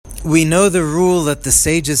We know the rule that the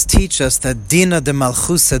sages teach us, that dina de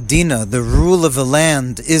malchusa dina, the rule of the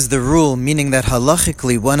land is the rule, meaning that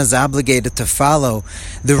halachically one is obligated to follow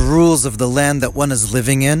the rules of the land that one is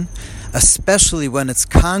living in, especially when it's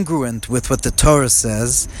congruent with what the Torah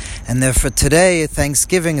says. And therefore today,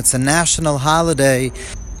 Thanksgiving, it's a national holiday.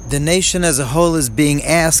 The nation as a whole is being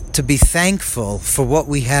asked to be thankful for what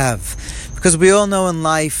we have. Because we all know in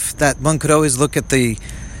life that one could always look at the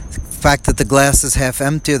fact that the glass is half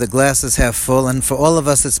empty or the glass is half full, and for all of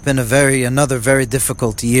us it's been another very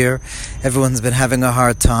difficult year. Everyone's been having a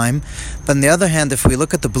hard time. But on the other hand, if we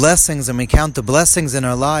look at the blessings and we count the blessings in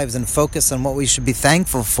our lives and focus on what we should be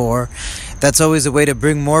thankful for, that's always a way to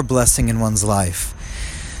bring more blessing in one's life.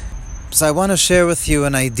 So I want to share with you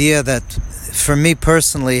an idea that for me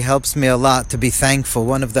personally helps me a lot to be thankful.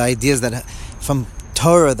 One of the ideas that from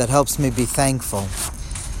Torah that helps me be thankful.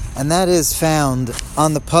 And that is found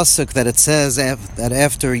on the pasuk that it says that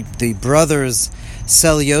after the brothers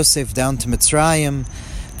sell Yosef down to Mitzrayim,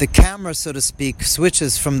 the camera, so to speak,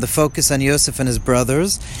 switches from the focus on Yosef and his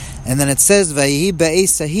brothers, and then it says Vayihi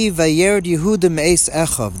be'es ahi vayerd Yehuda me'es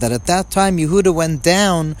Echav, that at that time Yehuda went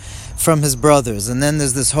down from his brothers. And then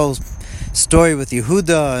there's this whole story with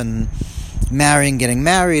Yehuda and getting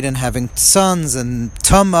married and having sons, and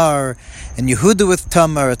Tamar and Yehuda with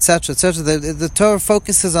Tamar, etc., etc. The Torah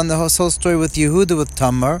focuses on the whole story with Yehuda with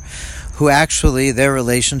Tamar, who actually their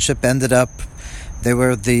relationship ended up, they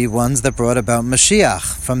were the ones that brought about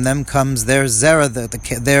Mashiach. From them comes their Zerah,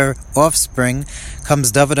 their offspring,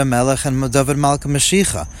 comes David HaMelech and David Malka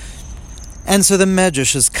Mashiach. And so the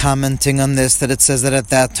Medrash is commenting on this, that it says that at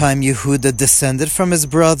that time Yehuda descended from his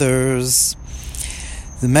brothers.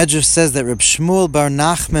 The Medrash says that Reb Shmuel bar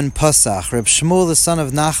Nachman Pasach, Reb Shmuel the son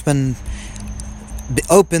of Nachman,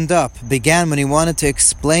 began when he wanted to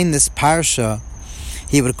explain this parsha.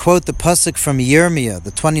 He would quote the pasuk from Yirmiyah,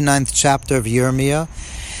 the 29th chapter of Yirmiyah.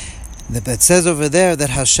 It says over there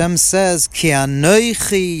that Hashem says, Ki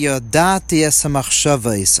anoichi yodati es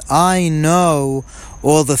hamachshavos, I know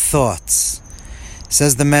all the thoughts.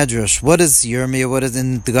 Says the Medrash, what is Yirmiyah? What is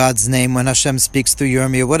in God's name when Hashem speaks through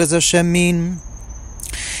Yirmiyah? What does Hashem mean?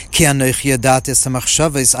 Ki anoichi yodati es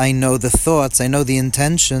hamachshavos, I know the thoughts, I know the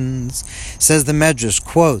intentions. Says the Medrash,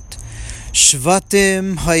 quote,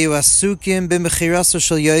 Shvatim hayu asukim b'mechiraso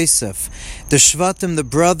shel Yosef. The Shvatim, the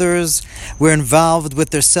brothers, were involved with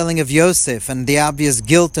their selling of Yosef and the obvious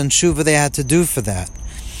guilt and tshuva they had to do for that.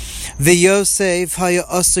 The Yosef hayu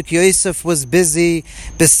asuk, Yosef was busy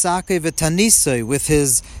besakei v'tanisoi, with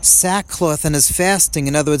his sackcloth and his fasting.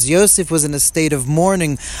 In other words, Yosef was in a state of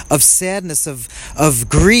mourning, of sadness, of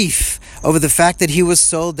grief over the fact that he was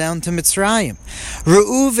sold down to Mitzrayim.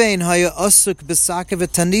 Reuven haya asuk b'sakei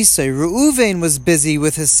v'tanisoi. Reuven was busy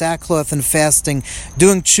with his sackcloth and fasting,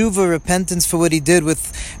 doing tshuva, repentance for what he did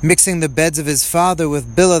with mixing the beds of his father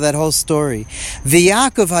with Bilhah, that whole story.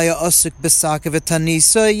 V'Yaakov haya asuk b'sakei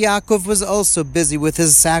v'tanisoi. Yaakov was also busy with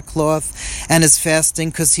his sackcloth and his fasting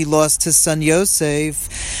because he lost his son Yosef.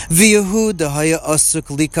 V'Yehuda haya asuk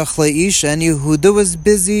likach leisha, and Yehuda was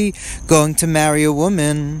busy going to marry a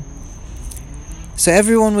woman. So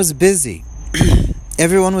everyone was busy.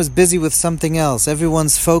 Everyone was busy with something else.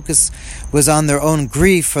 Everyone's focus was on their own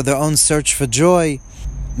grief or their own search for joy.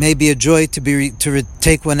 Maybe a joy to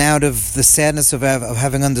take one out of the sadness of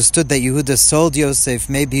having understood that Yehuda sold Yosef.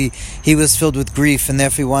 Maybe he was filled with grief and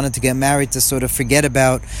therefore he wanted to get married to sort of forget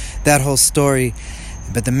about that whole story.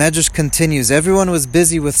 But the Medrash continues, everyone was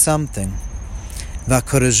busy with something.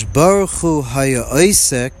 V'HaKadosh Baruch Hu haya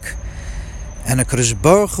oisek, and HaKadosh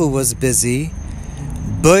Baruch Hu was busy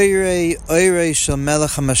Boirei Oirei Shel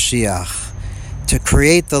Melech HaMashiach, to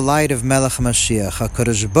create the light of Melech HaMashiach.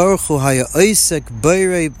 HaKadosh Baruch Hu haya oisek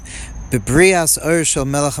boirei bebrias Oir Shel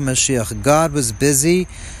Melech HaMashiach. God was busy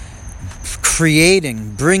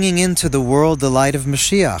creating, bringing into the world the light of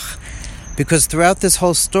Mashiach. Because throughout this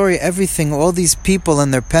whole story, everything, all these people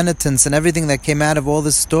and their penitence and everything that came out of all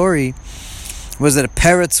this story was that a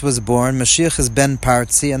Peretz was born, Mashiach is Ben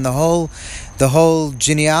Partzi, and the whole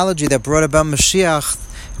genealogy that brought about Mashiach,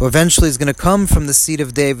 who eventually is going to come from the seed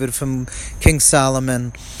of David, from King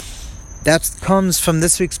Solomon, that comes from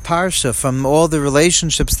this week's Parsha, from all the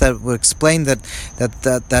relationships that were explained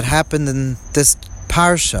that happened in this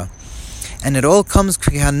Parsha. And it all comes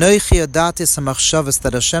that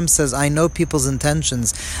Hashem says, I know people's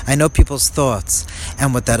intentions, I know people's thoughts.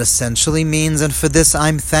 And what that essentially means, and for this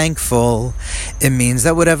I'm thankful, it means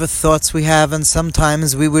that whatever thoughts we have, and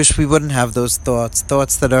sometimes we wish we wouldn't have those thoughts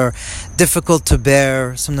that are difficult to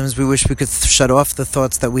bear, sometimes we wish we could shut off the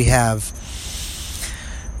thoughts that we have.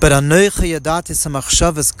 But Anochi Yadatis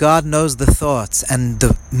HaMachshavos, God knows the thoughts, and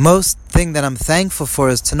the most thing that I'm thankful for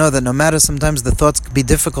is to know that no matter sometimes the thoughts can be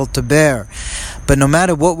difficult to bear, but no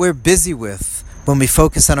matter what we're busy with, when we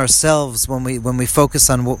focus on ourselves, when we focus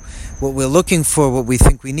on what we're looking for, what we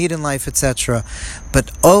think we need in life, etc. But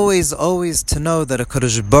always to know that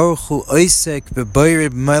HaKadosh Baruch Hu Oisek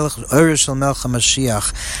B'Boyer Melech Oyer Shel Melech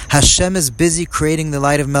HaMashiach. Hashem is busy creating the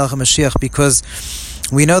light of Melech HaMashiach, because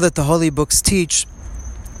we know that the holy books teach,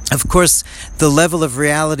 of course, the level of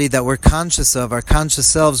reality that we're conscious of, our conscious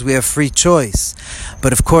selves, we have free choice.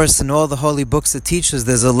 But of course, in all the holy books it teaches,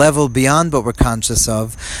 there's a level beyond what we're conscious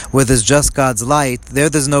of, where there's just God's light.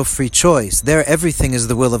 There's no free choice. There, everything is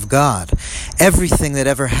the will of God. Everything that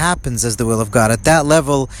ever happens is the will of God. At that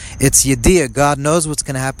level, it's Yediyah. God knows what's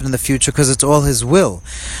going to happen in the future because it's all His will.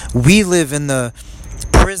 We live in the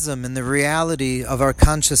prism, in the reality of our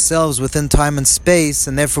conscious selves within time and space,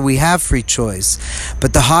 and therefore we have free choice.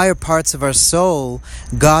 But the higher parts of our soul,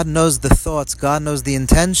 God knows the thoughts, God knows the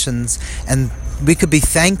intentions, and we could be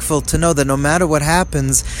thankful to know that no matter what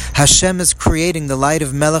happens, Hashem is creating the light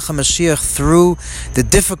of Melech HaMashiach through the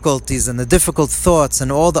difficulties and the difficult thoughts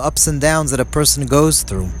and all the ups and downs that a person goes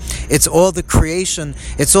through. It's all the creation,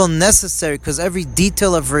 it's all necessary, because every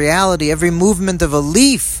detail of reality, every movement of a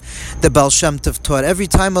leaf, the Baal Shem Tov taught, every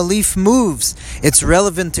time a leaf moves, it's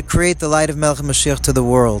relevant to create the light of Melech HaMashiach to the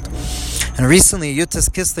world. And recently, Yutas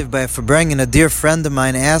Kislev, by a Farbrengen, a dear friend of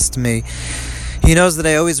mine, asked me, he knows that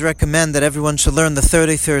I always recommend that everyone should learn the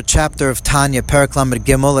 33rd chapter of Tanya, Perek Lamed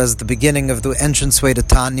Gimel, as the beginning of the entranceway to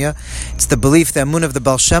Tanya. It's the belief, the emun of the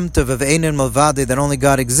Baal Shem Tov of Einen Malvadi, that only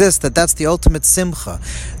God exists, that's the ultimate simcha.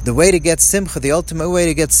 The way to get simcha, the ultimate way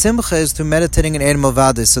to get simcha is through meditating in Einen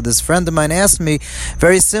Malvadi. So this friend of mine asked me,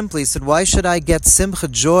 very simply, he said, why should I get simcha,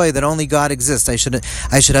 joy that only God exists? I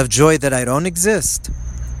should have joy that I don't exist.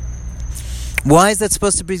 Why is that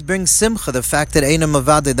supposed to bring simcha, the fact that Ein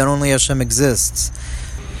Mavadeh, that only Hashem exists?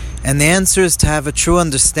 And the answer is to have a true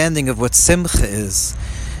understanding of what simcha is.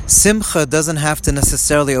 Simcha doesn't have to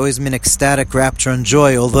necessarily always mean ecstatic rapture and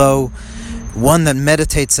joy, although one that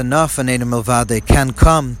meditates enough on Ein Mavadeh can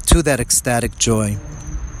come to that ecstatic joy.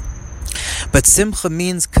 But simcha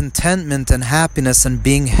means contentment and happiness and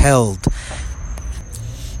being held.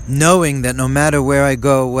 Knowing that no matter where I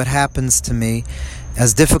go, what happens to me,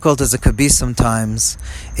 as difficult as it could be sometimes,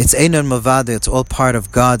 it's Einen Mavadeh, it's all part of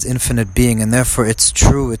God's infinite being, and therefore it's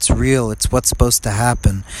true, it's real, it's what's supposed to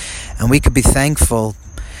happen. And we could be thankful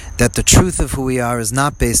that the truth of who we are is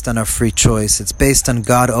not based on our free choice, it's based on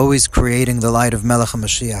God always creating the light of Melech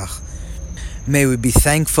HaMashiach. May we be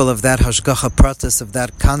thankful of that Hashgacha Pratis, of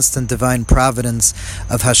that constant divine providence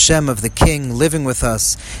of Hashem, of the King, living with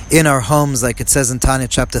us in our homes, like it says in Tanya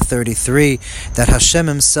chapter 33, that Hashem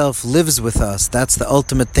Himself lives with us. That's the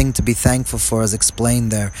ultimate thing to be thankful for, as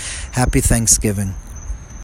explained there. Happy Thanksgiving.